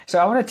So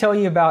I want to tell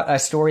you about a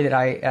story that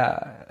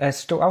I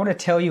want to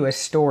tell you a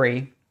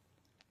story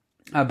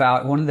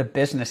about one of the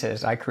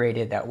businesses I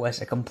created that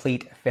was a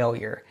complete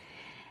failure.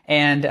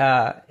 And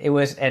it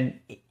was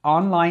an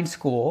online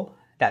school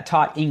that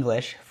taught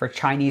English for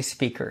Chinese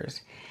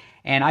speakers.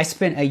 And I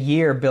spent a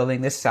year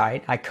building this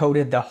site. I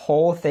coded the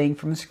whole thing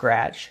from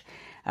scratch.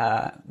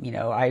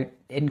 I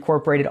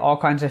incorporated all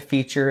kinds of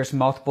features,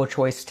 multiple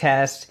choice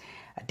tests,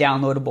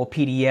 downloadable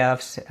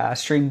PDFs,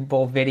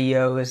 streamable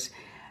videos,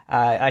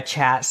 a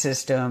chat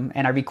system,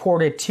 and I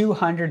recorded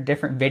 200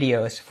 different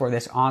videos for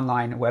this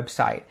online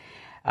website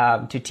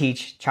to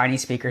teach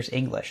Chinese speakers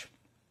English.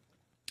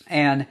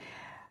 And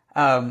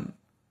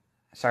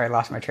sorry, I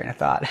lost my train of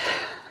thought.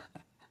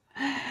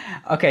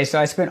 Okay, so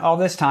I spent all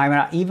this time,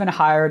 and I even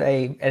hired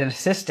an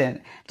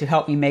assistant to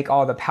help me make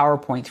all the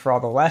PowerPoints for all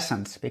the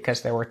lessons,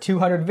 because there were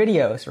 200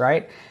 videos,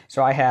 right?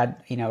 So I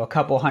had, a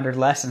couple hundred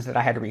lessons that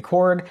I had to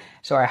record.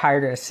 So I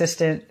hired an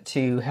assistant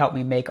to help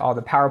me make all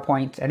the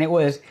PowerPoints, and it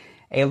was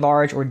a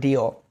large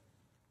ordeal.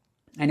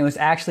 And it was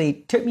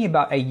actually took me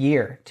about a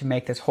year to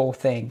make this whole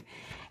thing.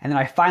 And then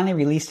I finally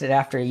released it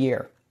after a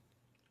year.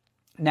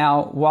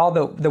 Now, while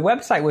the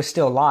website was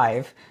still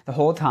live the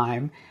whole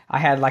time, I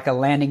had like a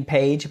landing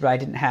page, but I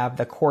didn't have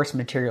the course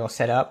material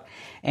set up.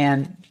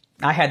 And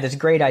I had this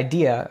great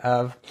idea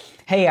of,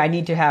 hey, I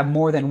need to have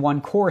more than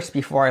one course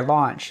before I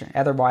launch.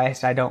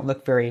 Otherwise, I don't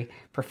look very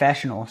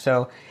professional.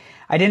 So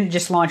I didn't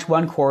just launch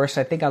one course.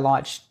 I think I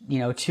launched,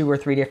 2 or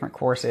 3 different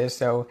courses.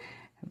 So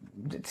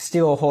it's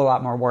still a whole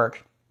lot more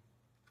work.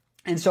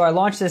 And so I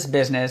launched this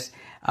business.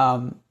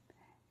 And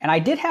I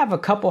did have a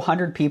couple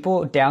hundred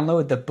people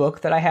download the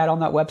book that I had on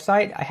that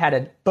website. I had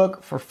a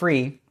book for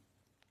free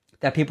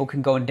that people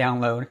can go and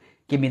download,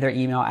 give me their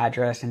email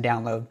address and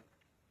download.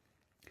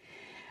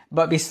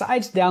 But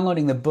besides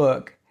downloading the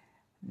book,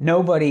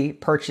 nobody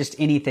purchased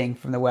anything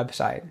from the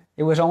website.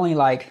 It was only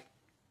like,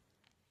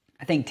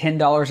 I think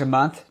 $10 a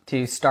month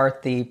to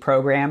start the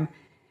program,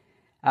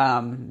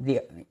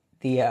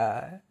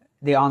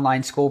 the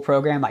online school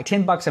program, like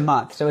 $10 a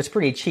month. So it's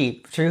pretty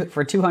cheap.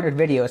 For 200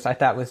 videos, I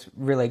thought was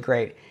really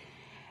great.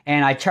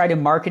 And I tried to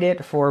market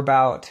it for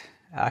about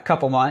a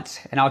couple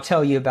months, and I'll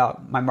tell you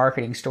about my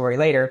marketing story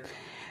later.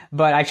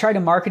 But I tried to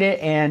market it,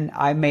 and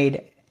I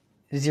made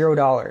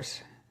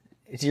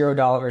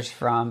 $0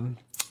 from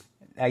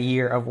a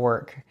year of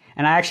work.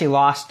 And I actually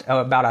lost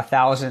about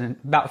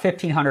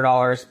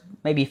 $1,500,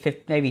 maybe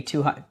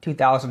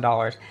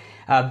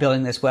 $2,000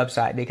 building this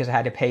website, because I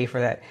had to pay for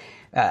that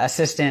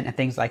assistant and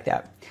things like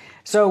that.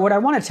 So what I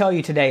want to tell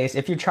you today is,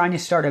 if you're trying to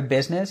start a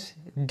business,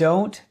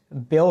 don't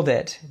build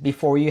it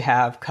before you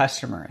have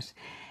customers.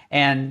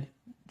 And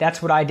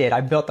that's what I did.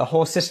 I built the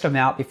whole system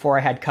out before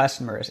I had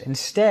customers.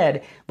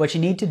 Instead, what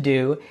you need to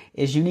do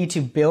is you need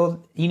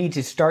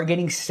to start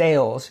getting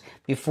sales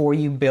before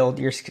you build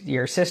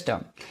your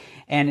system.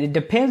 And it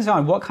depends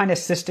on what kind of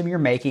system you're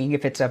making,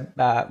 if it's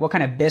what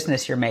kind of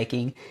business you're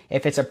making,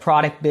 if it's a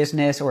product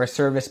business or a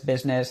service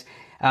business.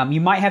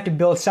 You might have to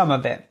build some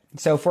of it.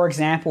 So for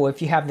example,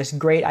 if you have this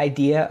great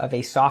idea of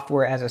a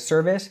software as a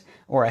service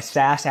or a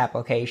SaaS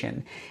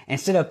application,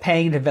 instead of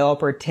paying a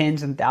developer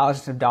tens and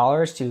thousands of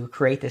dollars to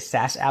create this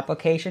SaaS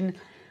application,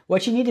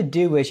 what you need to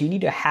do is you need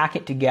to hack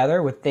it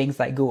together with things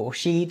like Google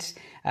Sheets,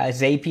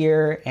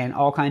 Zapier, and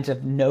all kinds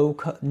of no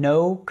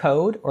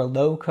code or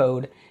low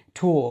code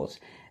tools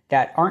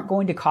that aren't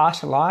going to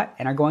cost a lot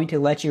and are going to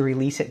let you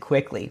release it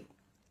quickly.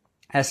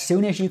 As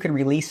soon as you can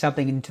release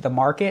something into the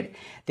market,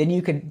 then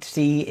you can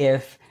see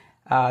if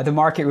the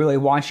market really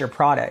wants your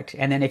product.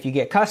 And then if you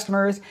get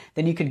customers,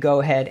 then you could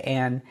go ahead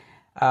and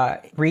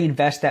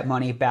reinvest that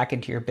money back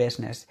into your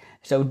business.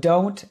 So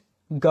don't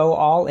go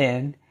all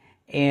in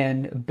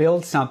and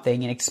build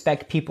something and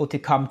expect people to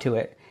come to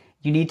it.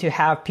 You need to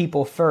have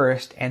people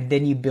first, and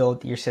then you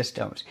build your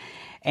systems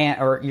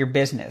or your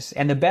business.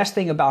 And the best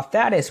thing about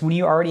that is, when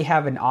you already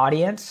have an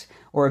audience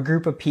or a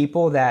group of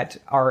people that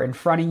are in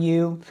front of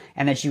you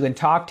and that you can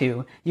talk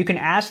to, you can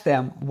ask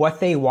them what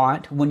they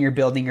want when you're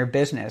building your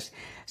business.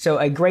 So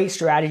a great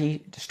strategy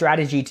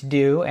to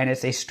do, and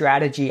it's a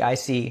strategy I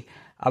see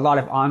a lot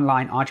of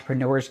online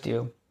entrepreneurs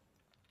do,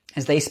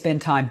 is they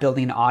spend time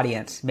building an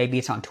audience. Maybe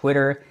it's on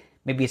Twitter,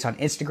 maybe it's on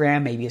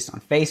Instagram, maybe it's on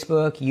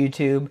Facebook,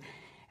 YouTube.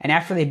 And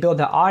after they build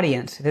the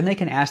audience, then they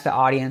can ask the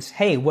audience,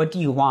 hey, what do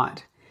you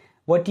want?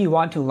 What do you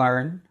want to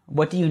learn?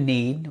 What do you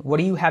need? What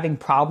are you having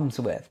problems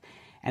with?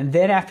 And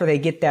then after they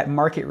get that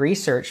market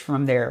research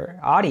from their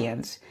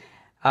audience,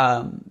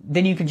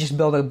 then you can just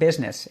build a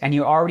business. And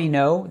you already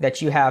know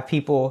that you have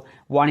people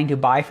wanting to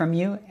buy from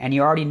you, and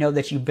you already know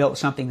that you built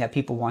something that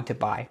people want to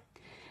buy.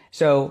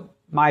 So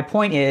my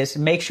point is,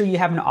 make sure you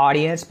have an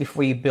audience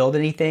before you build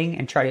anything,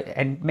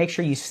 and make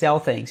sure you sell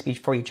things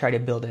before you try to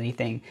build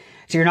anything.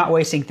 So you're not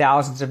wasting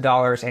thousands of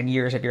dollars and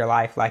years of your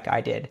life like I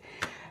did.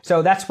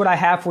 So that's what I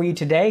have for you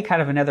today,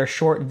 kind of another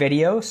short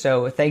video.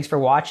 So thanks for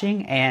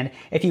watching. And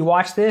if you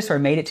watched this or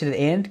made it to the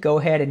end, go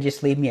ahead and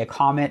just leave me a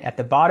comment at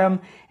the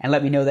bottom and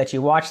let me know that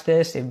you watched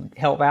this. It would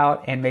help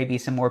out, and maybe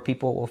some more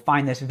people will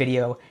find this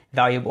video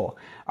valuable.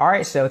 All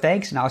right, so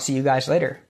thanks, and I'll see you guys later.